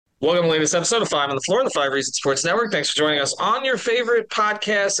Welcome to the latest episode of Five on the Floor, the Five Reasons Sports Network. Thanks for joining us on your favorite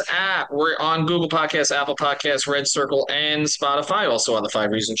podcast app. We're on Google Podcasts, Apple Podcasts, Red Circle, and Spotify. Also on the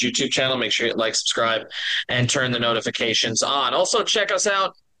Five Reasons YouTube channel. Make sure you like, subscribe, and turn the notifications on. Also, check us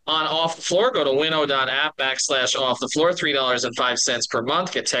out on Off the Floor. Go to winnow.app/off the floor, $3.05 per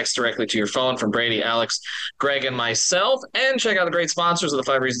month. Get text directly to your phone from Brady, Alex, Greg, and myself. And check out the great sponsors of the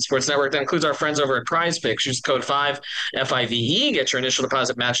Five Reasons Sports Network. That includes our friends over at Prize Picks. Use code 5 FIVE. Get your initial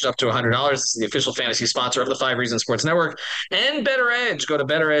deposit matched up to $100. This is the official fantasy sponsor of the Five Reasons Sports Network. And Better Edge. Go to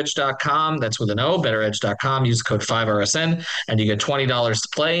betteredge.com. That's with an O, betteredge.com. Use code 5RSN, and you get $20 to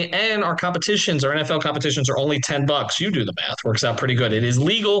play. And our competitions, our NFL competitions, are only $10. You do the math. Works out pretty good. It is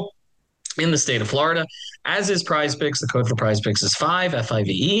legal in the state of Florida, as is Prize Picks. The code for Prize Picks is 5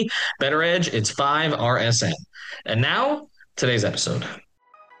 FIVE. Better Edge, it's 5RSN. And now, today's episode.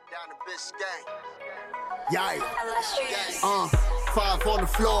 Yeah. Five on the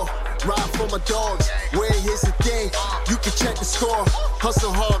floor, ride for my dogs. Where here's the thing, you can check the score.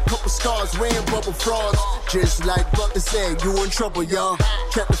 Hustle hard, couple scars, wearing bubble frogs. Just like Butler said, you in trouble, y'all.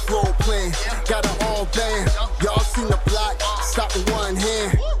 Kept the floor playing, got it all band. Y'all seen the block, stop with one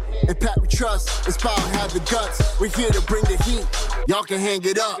hand. And Pat we trust, it's power, have the guts. We're here to bring the heat, y'all can hang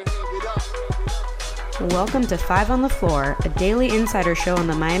it up. Welcome to Five on the Floor, a daily insider show on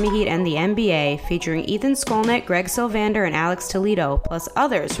the Miami Heat and the NBA, featuring Ethan Skolnick, Greg Sylvander, and Alex Toledo, plus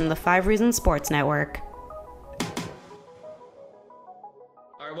others from the Five Reasons Sports Network.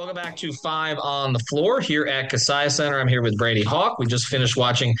 All right, welcome back to Five on the Floor here at Kasaya Center. I'm here with Brady Hawk. We just finished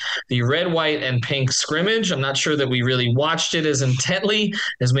watching the red, white, and pink scrimmage. I'm not sure that we really watched it as intently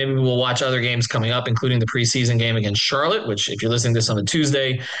as maybe we will watch other games coming up, including the preseason game against Charlotte, which, if you're listening to this on a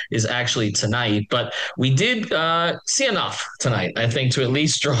Tuesday, is actually tonight. But we did see enough tonight, I think, to at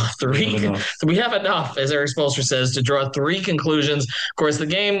least draw three. We have enough, as Eric Spoelstra says, to draw three conclusions. Of course, the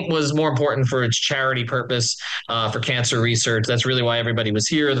game was more important for its charity purpose, for cancer research. That's really why everybody was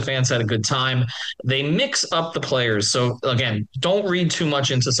here. The fans had a good time. They mix up the players. So, again, don't read too much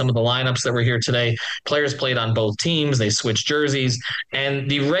into some of the lineups that were here today. Players played on both teams. They switched jerseys. And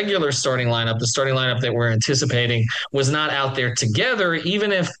the regular starting lineup, the starting lineup that we're anticipating, was not out there together,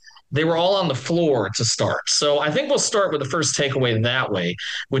 even if they were all on the floor to start. So I think we'll start with the first takeaway that way,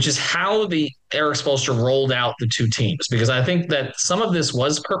 which is how the Eric Spoelstra rolled out the two teams, because I think that some of this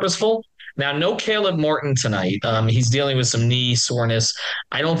was purposeful. Now, no Caleb Martin tonight. He's dealing with some knee soreness.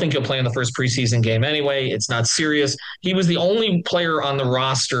 I don't think he'll play in the first preseason game anyway. It's not serious. He was the only player on the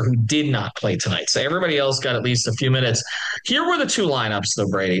roster who did not play tonight. So everybody else got at least a few minutes. Here were the two lineups, though,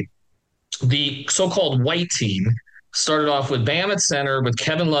 Brady. The so-called white team started off with Bam at center with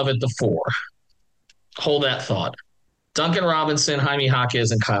Kevin Love at the 4. Hold that thought. Duncan Robinson, Jaime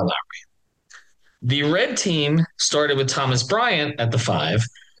Jaquez, and Kyle Lowry. The red team started with Thomas Bryant at the 5,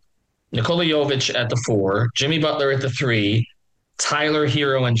 Nikola Jovic at the 4, Jimmy Butler at the 3, Tyler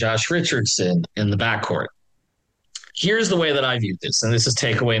Herro and Josh Richardson in the backcourt. Here's the way that I view this, and this is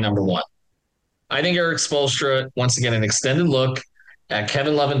takeaway number 1. I think Eric Spoelstra wants to get an extended look at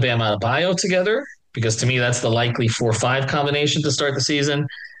Kevin Love and Bam Adebayo together, because to me that's the likely 4-5 combination to start the season.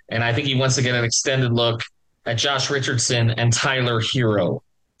 And I think he wants to get an extended look at Josh Richardson and Tyler Herro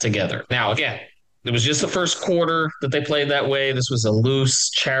together. Now, again, it was just the first quarter that they played that way. This was a loose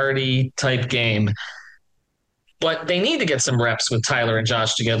charity type game. But they need to get some reps with Tyler and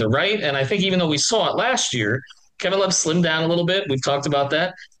Josh together, right? And I think even though we saw it last year, Kevin Love slimmed down a little bit. We've talked about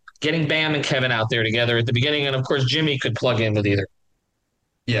that. Getting Bam and Kevin out there together at the beginning. And, of course, Jimmy could plug in with either.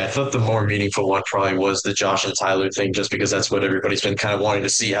 Yeah, I thought the more meaningful one probably was the Josh and Tyler thing, just because that's what everybody's been kind of wanting to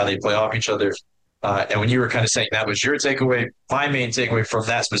see, how they play off each other. And when you were kind of saying that was your takeaway, my main takeaway from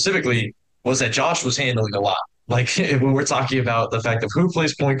that specifically was that Josh was handling a lot. Like, when we're talking about the fact of who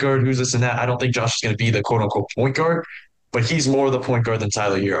plays point guard, who's this and that, I don't think Josh is going to be the quote-unquote point guard, but he's more the point guard than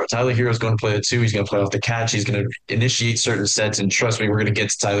Tyler Herro. Tyler Herro is going to play the 2. He's going to play off the catch. He's going to initiate certain sets, and trust me, we're going to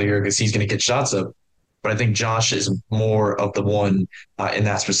get to Tyler Herro because he's going to get shots up. But I think Josh is more of the one in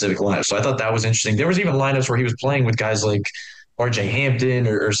that specific lineup. So I thought that was interesting. There was even lineups where he was playing with guys like RJ Hampton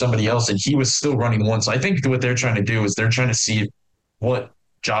or somebody else, and he was still running one. So I think what they're trying to do is they're trying to see what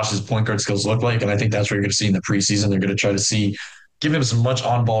Josh's point guard skills look like. And I think that's what you're going to see in the preseason. They're going to try to give him as much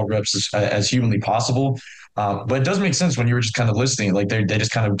on-ball reps as humanly possible. But it does make sense when you were just kind of listening. Like they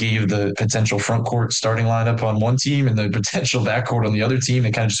just kind of gave the potential front court starting lineup on one team and the potential backcourt on the other team.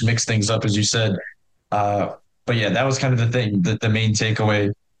 It kind of just mixed things up, as you said. But yeah, that was kind of the thing, the main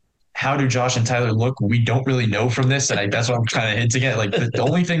takeaway. How do Josh and Tyler look? We don't really know from this, and that's what I'm kind of hinting at. Like the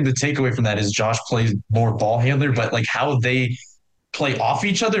only thing to take away from that is Josh plays more ball handler, but like how they play off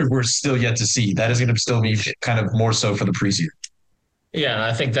each other, we're still yet to see. That is going to still be kind of more so for the preseason. Yeah,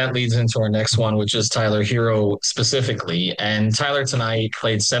 I think that leads into our next one, which is Tyler Herro specifically. And Tyler tonight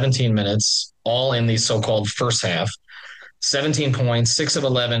played 17 minutes, all in the so-called first half. 17 points, 6 of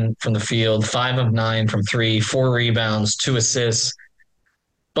 11 from the field, 5 of 9 from three, 4 rebounds, 2 assists.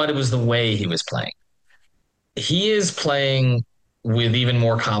 But it was the way he was playing. He is playing with even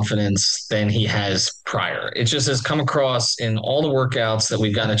more confidence than he has prior. It just has come across in all the workouts that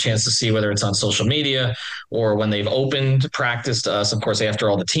we've gotten a chance to see, whether it's on social media or when they've opened practice to us. Of course, after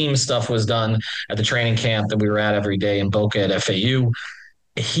all the team stuff was done at the training camp that we were at every day in Boca at FAU,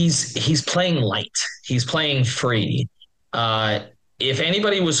 he's playing light. He's playing free. Uh, if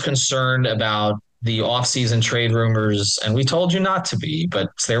anybody was concerned about the offseason trade rumors, and we told you not to be, but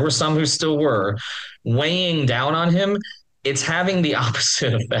there were some who still were weighing down on him, it's having the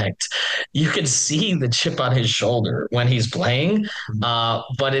opposite effect. You can see the chip on his shoulder when he's playing,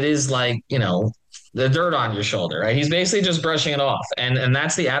 but it is like, the dirt on your shoulder, right? He's basically just brushing it off. And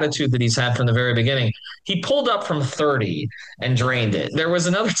that's the attitude that he's had from the very beginning. He pulled up from 30 and drained it. There was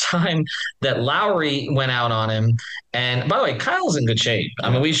another time that Lowry went out on him. And by the way, Kyle's in good shape. I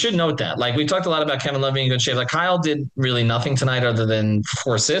mean, we should note that. Like, we talked a lot about Kevin Love being in good shape. Like, Kyle did really nothing tonight other than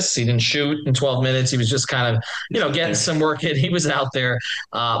 4 assists. He didn't shoot in 12 minutes. He was just kind of, getting some work in. He was out there.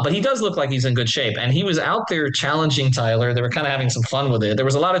 But he does look like he's in good shape. And he was out there challenging Tyler. They were kind of having some fun with it. There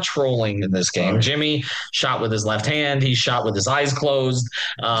was a lot of trolling in this game. Jimmy shot with his left hand. He shot with his eyes closed.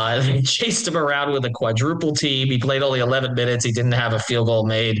 He chased him around with a quadruple team. He played only 11 minutes. He didn't have a field goal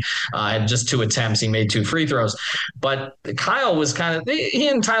made. Had just 2 attempts. He made 2 free throws. But Kyle was he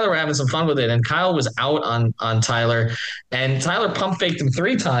and Tyler were having some fun with it. And Kyle was out on Tyler. And Tyler pump faked him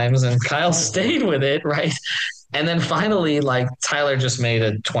 3 times. And Kyle stayed with it, right? And then finally, like, Tyler just made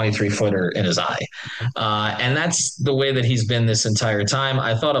a 23-footer in his eye. And that's the way that he's been this entire time.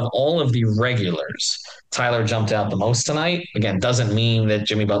 I thought of all of the regulars, Tyler jumped out the most tonight. Again, doesn't mean that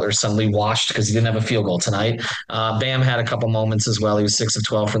Jimmy Butler suddenly washed because he didn't have a field goal tonight. Bam had a couple moments as well. He was 6 of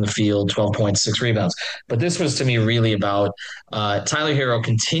 12 from the field, 12 points, 6 rebounds. But this was, to me, really about Tyler Herro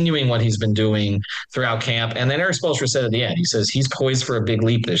continuing what he's been doing throughout camp. And then Eric Spoelstra said at the end, he says he's poised for a big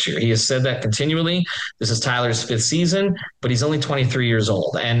leap this year. He has said that continually. This is Tyler's 5th season, but he's only 23 years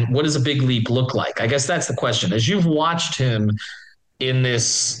old. And what does a big leap look like? I guess that's the question. As you've watched him in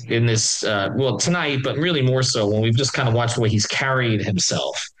this tonight, but really more so when we've just kind of watched the way he's carried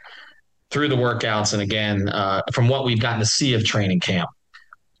himself through the workouts. And again, from what we've gotten to see of training camp,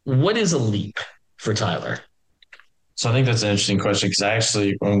 what is a leap for Tyler? So I think that's an interesting question because I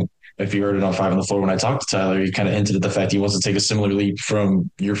actually, if you heard it on 5 on the Floor, when I talked to Tyler, he kind of hinted at the fact he wants to take a similar leap from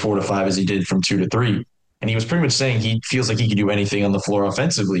year 4 to 5 as he did from 2 to 3. And he was pretty much saying he feels like he could do anything on the floor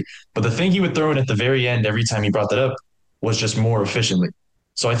offensively. But the thing he would throw in at the very end every time he brought that up was just more efficiently.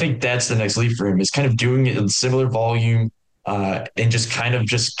 So I think that's the next leap for him, is kind of doing it in similar volume and just kind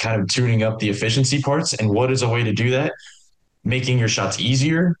of tuning up the efficiency parts. And what is a way to do that? Making your shots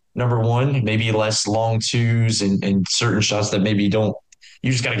easier, number one, maybe less long twos and certain shots that maybe don't.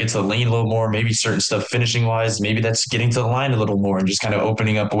 You just got to get to the lane a little more, maybe certain stuff finishing wise. Maybe that's getting to the line a little more and just kind of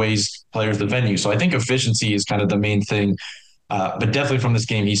opening up ways players to venue. So I think efficiency is kind of the main thing. But definitely from this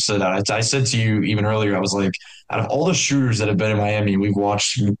game, he stood out. I said to you even earlier, I was like, out of all the shooters that have been in Miami, we've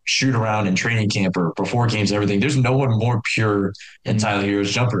watched shoot around in training camp or before games and everything, there's no one more pure than Tyler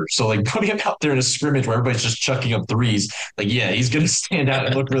Herro's jumper. So, like, putting him out there in a scrimmage where everybody's just chucking up threes, like, yeah, he's going to stand out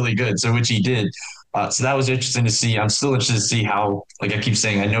and look really good. So, which he did. So that was interesting to see. I'm still interested to see how, like I keep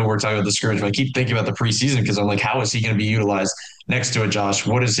saying, I know we're talking about the scrimmage, but I keep thinking about the preseason because I'm like, how is he going to be utilized next to a Josh?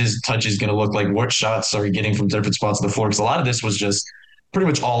 What is his touches going to look like? What shots are he getting from different spots of the floor? Because a lot of this was just pretty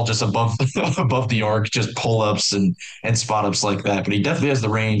much all just above the arc, just pull-ups and spot-ups like that. But he definitely has the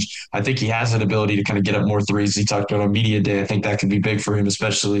range. I think he has an ability to kind of get up more threes. He talked about on media day. I think that could be big for him,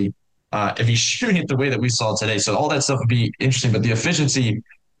 especially if he's shooting it the way that we saw today. So all that stuff would be interesting. But the efficiency,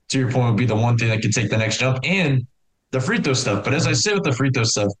 to your point, would be the one thing that could take the next jump, and the free throw stuff. But as I say with the free throw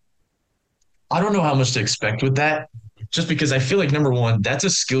stuff, I don't know how much to expect with that, just because I feel like, number one, that's a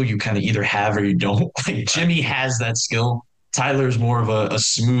skill you kind of either have or you don't. Like, Jimmy has that skill. Tyler's more of a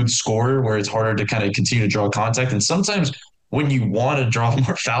smooth scorer where it's harder to kind of continue to draw contact. And sometimes when you want to draw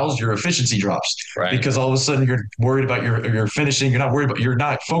more fouls, your efficiency drops, right? Because all of a sudden you're worried about your finishing. You're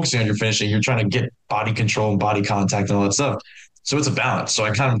not focusing on your finishing. You're trying to get body control and body contact and all that stuff. So it's a balance. So I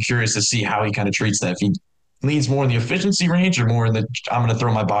kind of am curious to see how he kind of treats that. If he leans more in the efficiency range or more in the I'm going to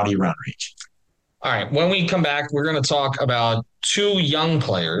throw my body around range. All right. When we come back, we're going to talk about two young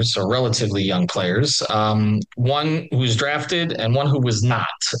players, or relatively young players, one who's drafted and one who was not.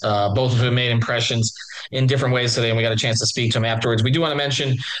 Both of whom made impressions in different ways today, and we got a chance to speak to them afterwards. We do want to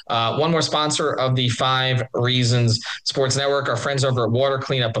mention one more sponsor of the 5 Reasons Sports Network, our friends over at Water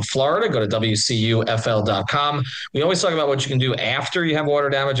Cleanup of Florida. Go to WCUFL.com. We always talk about what you can do after you have water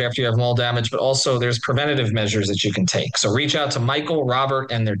damage, after you have mold damage, but also there's preventative measures that you can take. So reach out to Michael,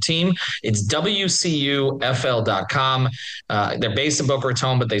 Robert, and their team. It's WCUFL.com. They're based in Boca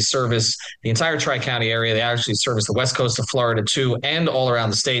Raton, but they service the entire Tri-County area. They actually service the west coast of Florida too, and all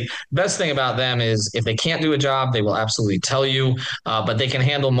around the state. Best thing about them is if they can't do a job, they will absolutely tell you, but they can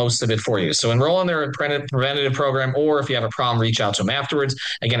handle most of it for you. So enroll in their preventative program, or if you have a problem, reach out to them afterwards.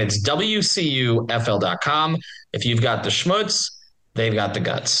 Again, it's WCUFL.com. If you've got the schmutz, they've got the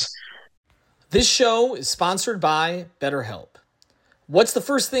guts. This show is sponsored by BetterHelp. What's the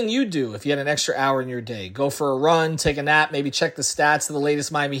first thing you do if you had an extra hour in your day? Go for a run, take a nap, maybe check the stats of the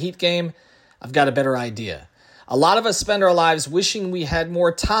latest Miami Heat game? I've got a better idea. A lot of us spend our lives wishing we had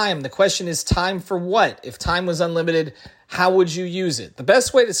more time. The question is, time for what? If time was unlimited, how would you use it? The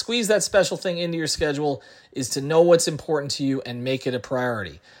best way to squeeze that special thing into your schedule is to know what's important to you and make it a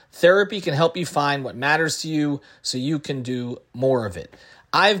priority. Therapy can help you find what matters to you so you can do more of it.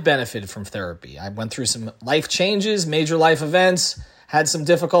 I've benefited from therapy. I went through some life changes, major life events, had some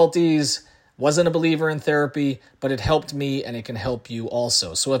difficulties, wasn't a believer in therapy, but it helped me and it can help you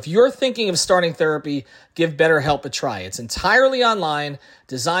also. So if you're thinking of starting therapy, give BetterHelp a try. It's entirely online,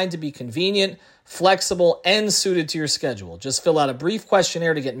 designed to be convenient, flexible, and suited to your schedule. Just fill out a brief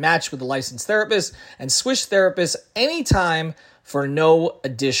questionnaire to get matched with a licensed therapist and switch therapists anytime for no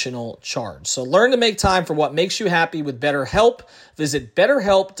additional charge. So learn to make time for what makes you happy with BetterHelp. Visit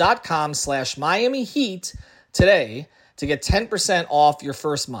betterhelp.com/Miami Heat today to get 10% off your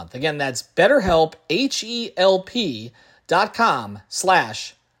first month. Again, that's BetterHelp,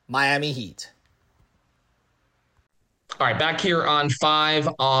 HELP.com/Miami Heat. All right, back here on 5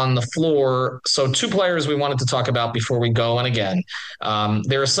 on the floor. So 2 players we wanted to talk about before we go. And again,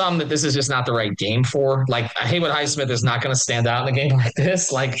 there are some that this is just not the right game for. Like Haywood Highsmith is not going to stand out in a game like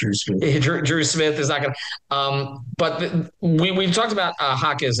this. Like Drew Smith is not going to. But we've talked about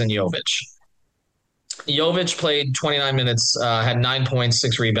Hawkins and Jovic. Jovic played 29 minutes, had 9 points,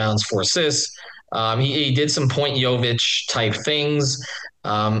 6 rebounds, 4 assists. He did some point Jovic type things.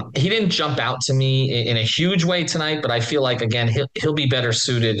 He didn't jump out to me in a huge way tonight, but I feel like, again, he'll be better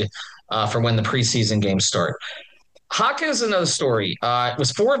suited for when the preseason games start. Hawkins is another story. It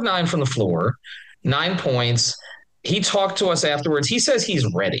was 4 of 9 from the floor, 9 points. He talked to us afterwards. He says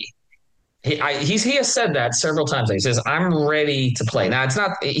he's ready. He has said that several times. He says, I'm ready to play. Now, it's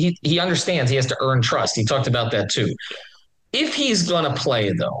not he understands he has to earn trust. He talked about that too. If he's going to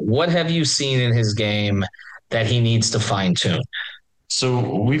play, though, what have you seen in his game that he needs to fine-tune?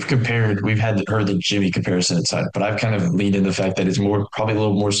 So we've heard the Jimmy comparison inside, but I've kind of leaned in the fact that it's probably a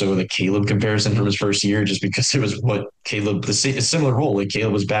little more so the Caleb comparison from his first year, just because it was what Caleb, a similar role. Like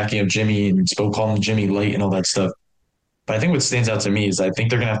Caleb was backing up Jimmy and calling him Jimmy late and all that stuff. But I think what stands out to me is I think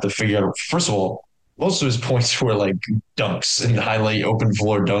they're going to have to figure out, first of all, most of his points were like dunks and highlight open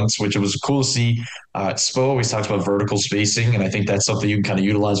floor dunks, which it was cool to see. Spo always talks about vertical spacing, and I think that's something you can kind of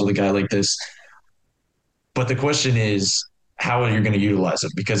utilize with a guy like this. But the question is, how are you going to utilize him?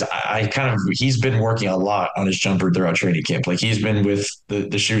 Because he's been working a lot on his jumper throughout training camp. Like he's been with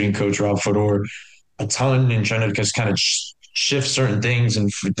the shooting coach, Rob Fedor, a ton and trying to just kind of shift certain things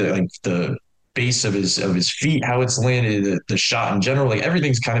and the base of his feet, how it's landed, the shot in general, like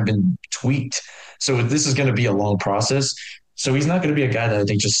everything's kind of been tweaked. So this is going to be a long process. So he's not going to be a guy that I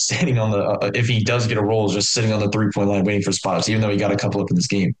think just sitting on if he does get a role, just sitting on the 3-point line waiting for spots, even though he got a couple up in this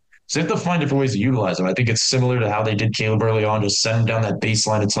game. So they have to find different ways to utilize him. I think it's similar to how they did Caleb early on, just send him down that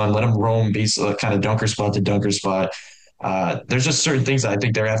baseline a ton, let him roam kind of dunker spot to dunker spot. There's just certain things that I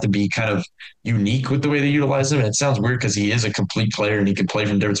think they have to be kind of unique with the way they utilize him. And it sounds weird because he is a complete player and he can play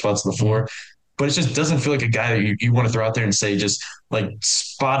from different spots on the floor. But it just doesn't feel like a guy that you want to throw out there and say just like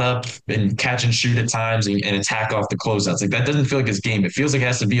spot up and catch and shoot at times and attack off the closeouts. Like that doesn't feel like his game. It feels like it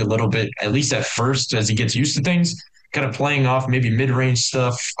has to be a little bit, at least at first, as he gets used to things, kind of playing off maybe mid-range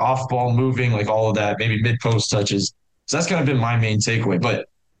stuff, off-ball moving, like all of that, maybe mid-post touches. So that's kind of been my main takeaway. But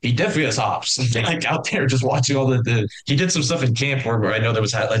he definitely has hops. Like out there just watching all he did some stuff in camp where I know there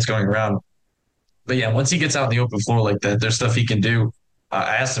was highlights going around. But yeah, once he gets out in the open floor like that, there's stuff he can do.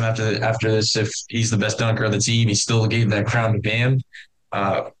 I asked him after this if he's the best dunker on the team. He still gave that crown to Bam.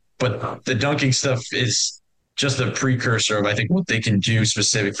 But the dunking stuff is just a precursor of, I think, what they can do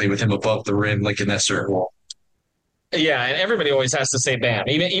specifically with him above the rim, like in that circle. Yeah, and everybody always has to say Bam.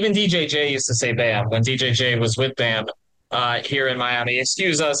 Even DJJ used to say Bam when DJJ was with Bam. here in Miami.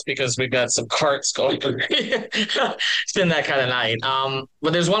 Excuse us because we've got some carts going. It's been that kind of night.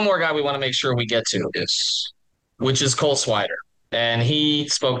 But there's one more guy we want to make sure we get to. Yes. Which is Cole Swider. And he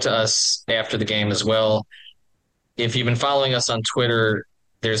spoke to us after the game as well. If you've been following us on Twitter,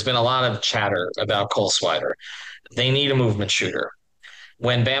 there's been a lot of chatter about Cole Swider. They need a movement shooter.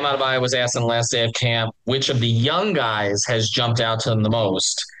 When Bam Adebayo was asked on the last day of camp which of the young guys has jumped out to them the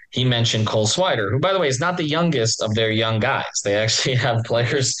most, he mentioned Cole Swider, who, by the way, is not the youngest of their young guys. They actually have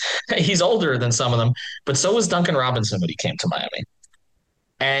players. He's older than some of them, but so was Duncan Robinson when he came to Miami.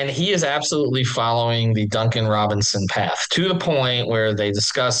 And he is absolutely following the Duncan Robinson path to the point where they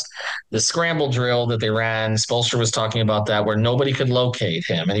discussed the scramble drill that they ran. Spoelstra was talking about that, where nobody could locate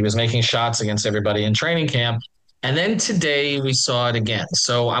him, and he was making shots against everybody in training camp. And then today we saw it again.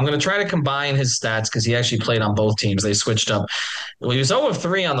 So I'm going to try to combine his stats because he actually played on both teams. They switched up. Well, he was 0 of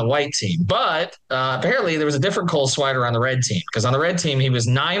 3 on the white team, but apparently there was a different Cole Swider on the red team, because on the red team he was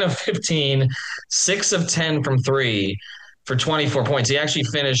 9 of 15, 6 of 10 from 3 for 24 points. He actually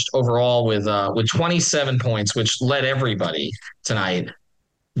finished overall with 27 points, which led everybody tonight.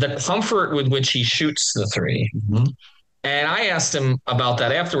 The comfort with which he shoots the three. Mm-hmm. And I asked him about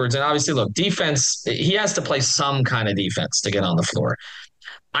that afterwards. And obviously, look, defense, he has to play some kind of defense to get on the floor.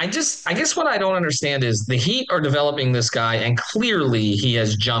 I guess what I don't understand is the Heat are developing this guy, and clearly he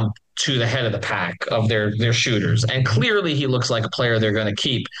has jumped to the head of the pack of their shooters. And clearly he looks like a player they're going to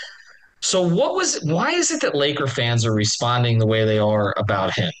keep. So why is it that Laker fans are responding the way they are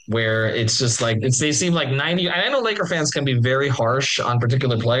about him, where it's just like they seem like 90, and I know Laker fans can be very harsh on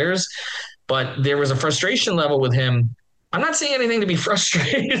particular players, but there was a frustration level with him. I'm not saying anything to be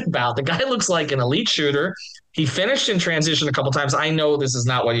frustrated about. The guy looks like an elite shooter. He finished in transition a couple times. I know this is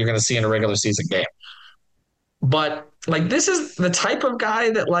not what you're going to see in a regular season game, but like, this is the type of guy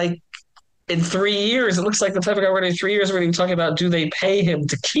that, like, in 3 years, it looks like the type of guy where in 3 years we're going to be talking about, do they pay him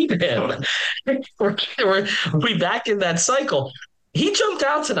to keep him? we're back in that cycle. He jumped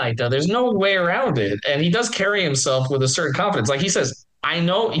out tonight, though. There's no way around it. And he does carry himself with a certain confidence. Like he says, I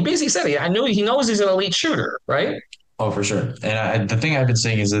know, he basically said, he knows he's an elite shooter, right? Oh, for sure. And the thing I've been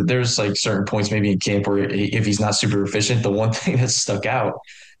saying is that there's like certain points maybe in camp where if he's not super efficient, the one thing that's stuck out,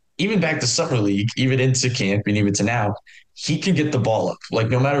 even back to summer league, even into camp and even to now, he can get the ball up. Like,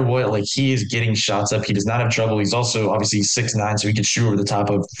 no matter what, like, he is getting shots up. He does not have trouble. He's also obviously 6'9", so he can shoot over the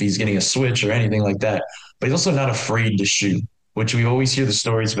top of if he's getting a switch or anything like that. But he's also not afraid to shoot, which we always hear the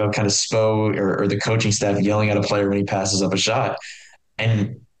stories about kind of Spo or the coaching staff yelling at a player when he passes up a shot.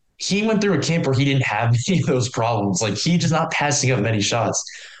 And he went through a camp where he didn't have any of those problems. Like, he just not passing up many shots.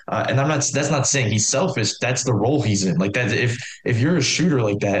 And that's not saying he's selfish. That's the role he's in. Like, that, if you're a shooter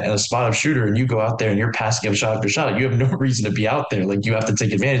like that and a spot up shooter and you go out there and you're passing up shot after shot, you have no reason to be out there. Like, you have to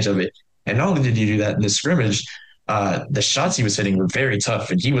take advantage of it. And not only did you do that in the scrimmage, the shots he was hitting were very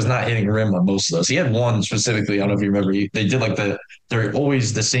tough, and he was not hitting rim on most of those. He had one specifically. I don't know if you remember. They did like they're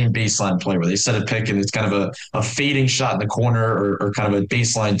always the same baseline play where they set a pick and it's kind of a fading shot in the corner or kind of a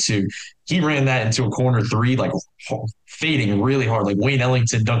baseline two. He ran that into a corner three, like fading really hard, like Wayne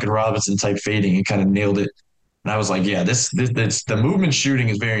Ellington, Duncan Robinson type fading, and kind of nailed it. And I was like, yeah, this the movement shooting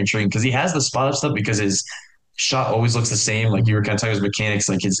is very intriguing because he has the spot up stuff because his shot always looks the same. Like, you were kind of talking his mechanics,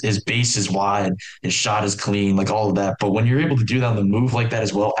 like his base is wide, his shot is clean, like all of that. But when you're able to do that on the move like that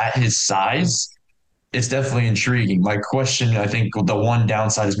as well at his size, it's definitely intriguing. My question, I think the one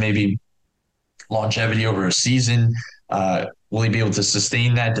downside is maybe longevity over a season. Will he be able to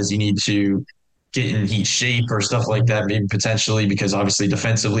sustain that? Does he need to get in Heat shape or stuff like that? Maybe potentially, because obviously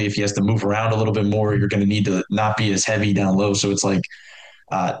defensively, if he has to move around a little bit more, you're going to need to not be as heavy down low. So it's like,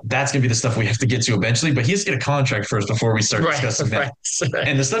 that's going to be the stuff we have to get to eventually, but he has to get a contract first before we start discussing that. Right.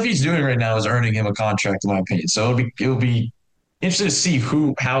 And the stuff he's doing right now is earning him a contract, in my opinion. So it'll be interesting to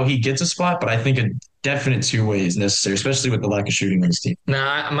see how he gets a spot, but I think a definite two-way is necessary, especially with the lack of shooting on his team.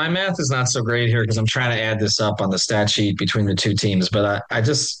 Now, my math is not so great here because I'm trying to add this up on the stat sheet between the two teams, but I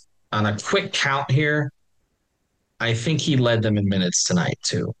just, on a quick count here, I think he led them in minutes tonight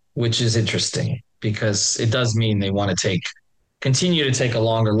too, which is interesting because it does mean they want to continue to take a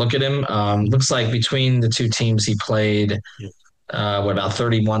longer look at him. Looks like between the two teams he played, about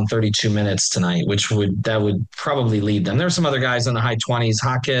 31, 32 minutes tonight, that would probably lead them. There's some other guys in the high 20s.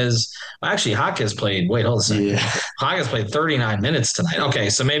 Jaquez played, hold on a second. Yeah. Jaquez played 39 minutes tonight. Okay,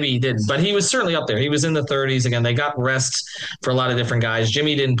 so maybe he didn't, but he was certainly up there. He was in the 30s. Again, they got rest for a lot of different guys.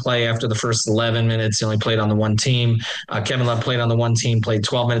 Jimmy didn't play after the first 11 minutes. He only played on the one team. Kevin Love played on the one team, played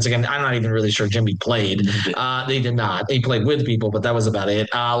 12 minutes. Again, I'm not even really sure Jimmy played. They did not. He played with people, but that was about it.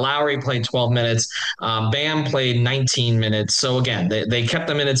 Lowry played 12 minutes. Bam played 19 minutes. So again, they kept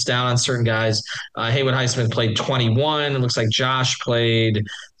the minutes down on certain guys. Haywood Highsmith played 21. It looks like Josh played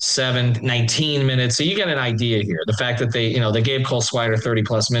 19 minutes. So you get an idea here. The fact that they gave Cole Swider 30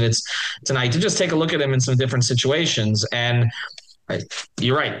 plus minutes tonight to just take a look at him in some different situations. And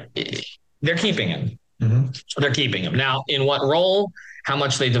you're right. They're keeping him. Mm-hmm. They're keeping him. Now, in what role? How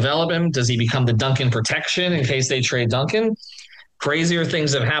much they develop him? Does he become the Duncan protection in case they trade Duncan? Crazier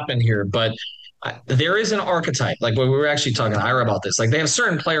things have happened here, but there is an archetype. Like when we were actually talking to Ira about this, like they have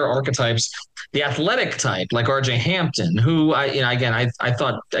certain player archetypes. The athletic type, like RJ Hampton, who I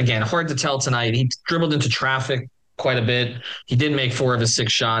thought, again, hard to tell tonight. He dribbled into traffic quite a bit. He did make 4 of his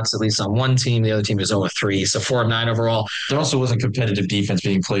 6 shots, at least on one team. The other team is 0 of 3, so 4 of 9 overall. There also wasn't competitive defense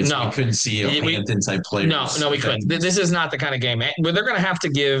being played, so we couldn't see a Hampton-type player. No, we couldn't. This is not the kind of game. But they're going to have to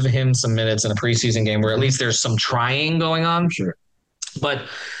give him some minutes in a preseason game where at least there's some trying going on. Sure. But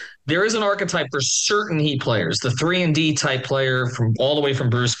there is an archetype for certain Heat players, the 3-and-D type player from all the way from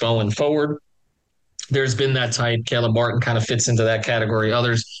Bruce Bowen forward. There's been that type. Caleb Martin kind of fits into that category.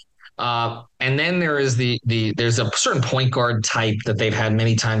 Others. And then there is there's a certain point guard type that they've had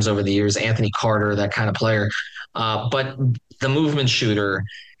many times over the years, Anthony Carter, that kind of player. But the movement shooter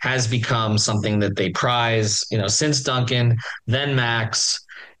has become something that they prize, since Duncan, then Max.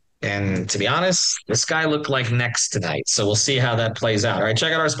 And to be honest, this guy looked like next tonight. So we'll see how that plays out. All right,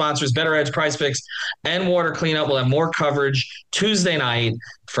 check out our sponsors, Better Edge, Prize Picks, and Water Cleanup. We'll have more coverage Tuesday night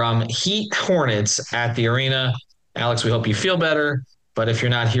from Heat Hornets at the arena. Alex, we hope you feel better. But if you're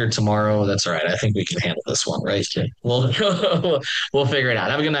not here tomorrow, that's all right. I think we can handle this one, right? We'll figure it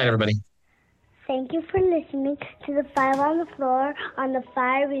out. Have a good night, everybody. Thank you for listening to the 5 on the Floor on the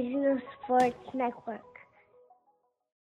 5 Regional Sports Network.